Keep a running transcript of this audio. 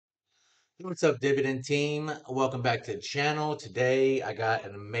What's up, Dividend team? Welcome back to the channel. Today, I got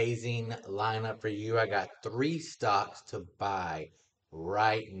an amazing lineup for you. I got three stocks to buy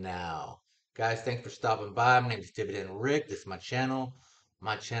right now. Guys, thanks for stopping by. My name is Dividend Rick. This is my channel.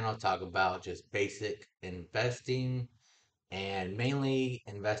 My channel talk about just basic investing and mainly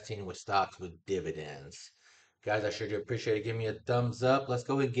investing with stocks with dividends. Guys, I sure do appreciate it. Give me a thumbs up. Let's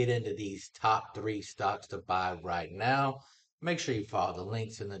go and get into these top three stocks to buy right now. Make sure you follow the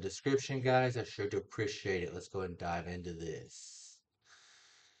links in the description, guys. I sure do appreciate it. Let's go and dive into this.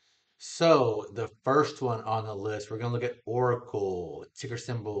 So, the first one on the list, we're going to look at Oracle, ticker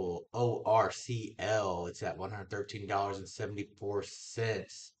symbol ORCL. It's at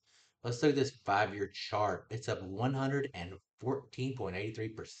 $113.74. Let's look at this 5-year chart. It's up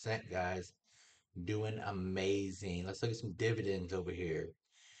 114.83%, guys. Doing amazing. Let's look at some dividends over here.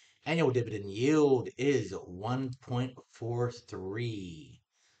 Annual dividend yield is 1.43.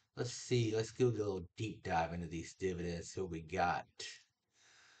 Let's see. Let's do a little deep dive into these dividends. So we got.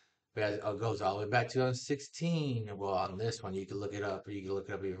 But it goes all the way back to 2016. Well, on this one, you can look it up, or you can look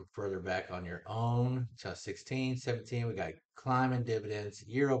it up even further back on your own. 2016, 17, we got climbing dividends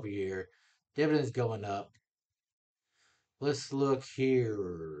year over year. Dividends going up. Let's look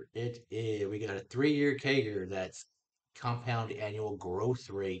here. We got a 3-year CAGR that's compound annual growth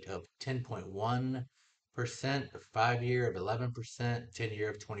rate of 10.1%, a 5-year of 11%, 10-year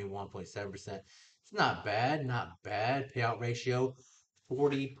of 21.7%. It's not bad, not bad. Payout ratio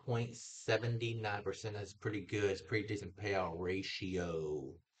 40.79%. That's pretty good. It's pretty decent payout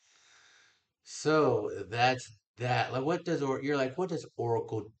ratio. So that's that. Like, you're like, what does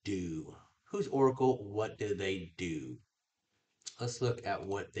Oracle do? Who's Oracle? What do they do? Let's look at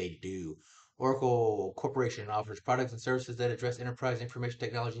what they do. Oracle Corporation offers products and services that address enterprise information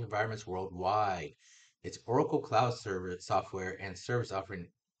technology environments worldwide. Its Oracle Cloud Service software and service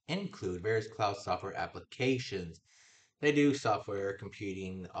offering include various cloud software applications. They do software,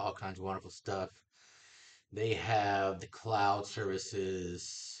 computing, all kinds of wonderful stuff. They have the cloud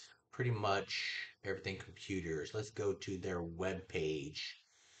services, pretty much everything computers. Let's go to their web page.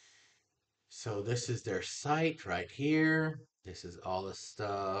 So this is their site right here. This is all the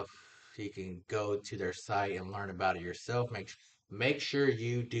stuff. You can go to their site and learn about it yourself. Make sure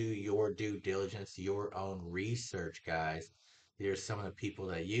you do your due diligence, your own research, guys. Here's some of the people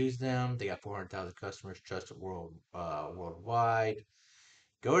that use them. They got 400,000 customers trusted worldwide.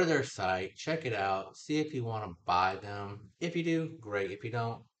 Go to their site, check it out, see if you want to buy them. If you do, great. If you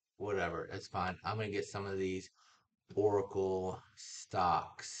don't, whatever, that's fine. I'm gonna get some of these Oracle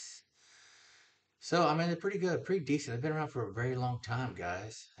stocks. So, I mean, they're pretty good, pretty decent. They've been around for a very long time,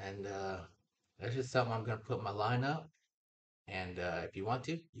 guys. And that's just something I'm going to put in my lineup. And if you want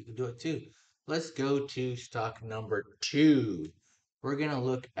to, you can do it too. Let's go to stock number two. We're going to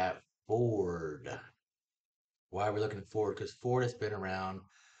look at Ford. Why are we looking at Ford? Because Ford has been around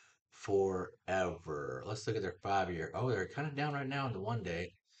forever. Let's look at their 5-year. Oh, they're kind of down right now in the 1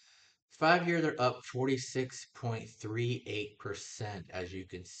 day. 5-year, they're up 46.38%, as you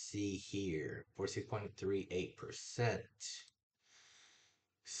can see here. 46.38%.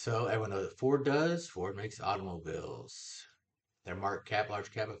 So everyone knows what Ford does. Ford makes automobiles. Their market cap,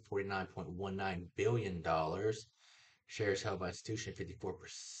 large cap of $49.19 billion. Shares held by institution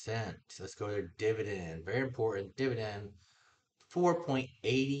 54%. Let's go to their dividend. Very important dividend.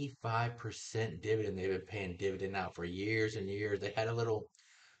 4.85% dividend. They've been paying dividend out for years and years. They had a little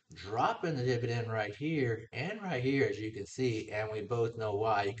drop in the dividend right here and right here, as you can see, and we both know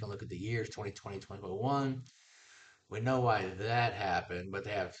why. You can look at the years 2020, 2021. We know why that happened, but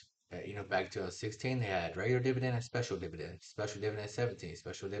they have, back to 2016, they had regular dividend and special dividend 17,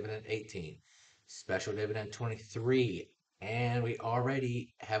 special dividend 18, special dividend 23, and we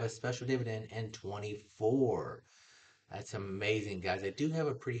already have a special dividend in 24. That's amazing, guys. They do have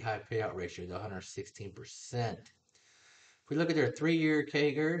a pretty high payout ratio, 116%. If we look at their 3-year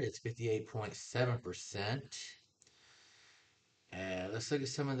CAGR, it's 58.7%. Let's look at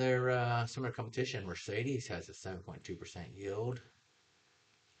some of their competition. Mercedes has a 7.2% yield.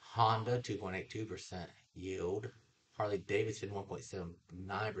 Honda 2.82% yield. Harley Davidson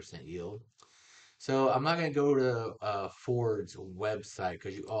 1.79% yield. So I'm not going to go to Ford's website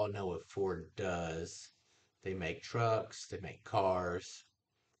because you all know what Ford does. They make trucks, they make cars,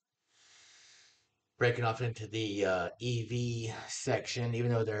 breaking off into the EV section,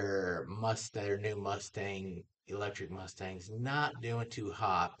 even though their new Mustang, electric Mustangs, not doing too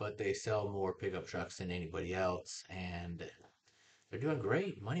hot, but they sell more pickup trucks than anybody else, and they're doing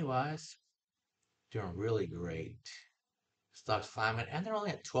great money wise, doing really great. Stocks climbing, and they're only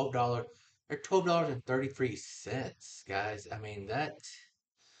at $12. They're $12.33, guys. I mean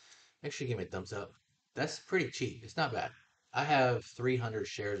Make sure you give me a thumbs up. That's pretty cheap. It's not bad. I have 300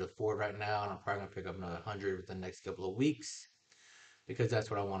 shares of Ford right now, and I'm probably gonna pick up another 100 within the next couple of weeks because that's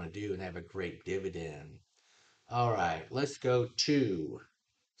what I want to do, and they have a great dividend. All right, let's go to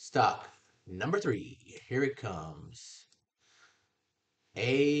stock number three. Here it comes.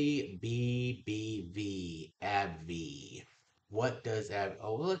 ABBV, AbbVie. What does AB?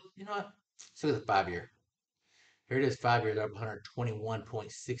 Oh, look, you know what? Let's look at the 5 year. Here it is, 5 years up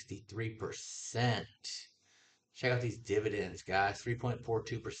 121.63%. Check out these dividends, guys.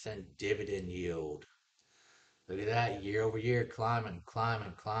 3.42% dividend yield. Look at that, year over year, climbing,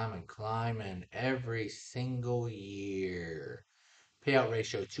 climbing, climbing, climbing every single year. Payout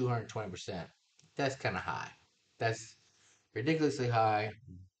ratio 220%. That's kind of high. That's ridiculously high,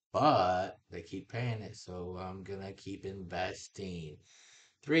 but they keep paying it, so I'm gonna keep investing.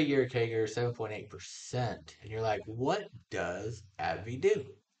 3 year CAGR 7.8%. And you're like, what does AbbVie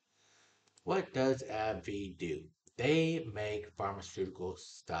do? What does AbbVie do? They make pharmaceutical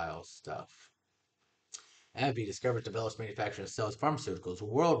style stuff. AbbVie discovers, develops, manufactures, and sells pharmaceuticals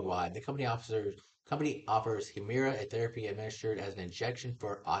worldwide. The company offers Humira, a therapy administered as an injection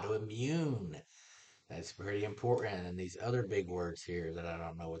for autoimmune. That's pretty important. And these other big words here that I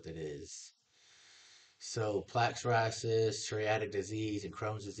don't know what that is. So, plaque psoriasis, psoriatic disease, and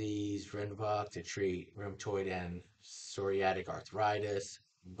Crohn's disease, Rinvoq to treat rheumatoid and psoriatic arthritis.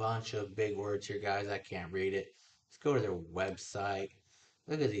 Bunch of big words here, guys. I can't read it. Let's go to their website.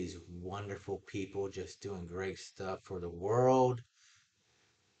 Look at these wonderful people just doing great stuff for the world.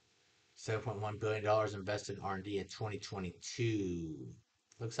 $7.1 billion invested in R&D in 2022.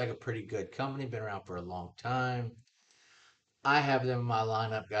 Looks like a pretty good company. Been around for a long time. I have them in my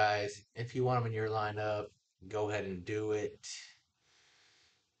lineup, guys. If you want them in your lineup, go ahead and do it.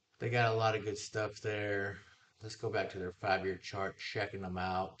 They got a lot of good stuff there. Let's go back to their 5 year chart, checking them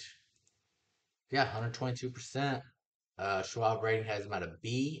out. Yeah, 122%. Schwab rating has them at a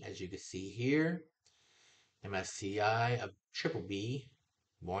B, as you can see here. MSCI, a triple B.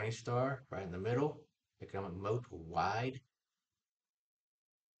 Morningstar, right in the middle. Economic moat, wide.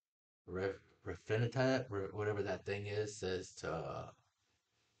 Refinitiv, whatever that thing is, says it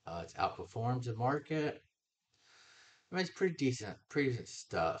outperforms the market. I mean, it's pretty decent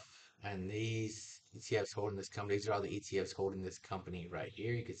stuff. And these ETFs holding this company, these are all the ETFs holding this company right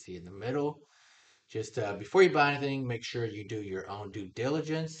here. You can see in the middle. Just before you buy anything, make sure you do your own due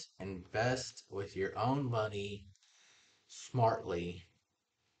diligence. Invest with your own money smartly.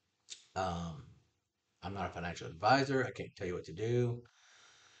 Um, I'm not a financial advisor. I can't tell you what to do.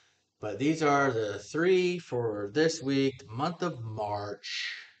 But these are the three for this week, the month of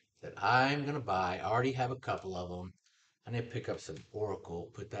March, that I'm going to buy. I already have a couple of them. I need to pick up some Oracle,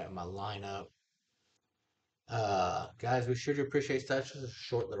 put that in my lineup. Guys, we sure do appreciate such a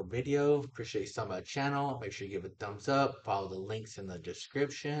short little video. Appreciate you stopping by the channel. Make sure you give it a thumbs up. Follow the links in the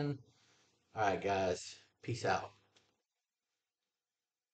description. All right, guys. Peace out.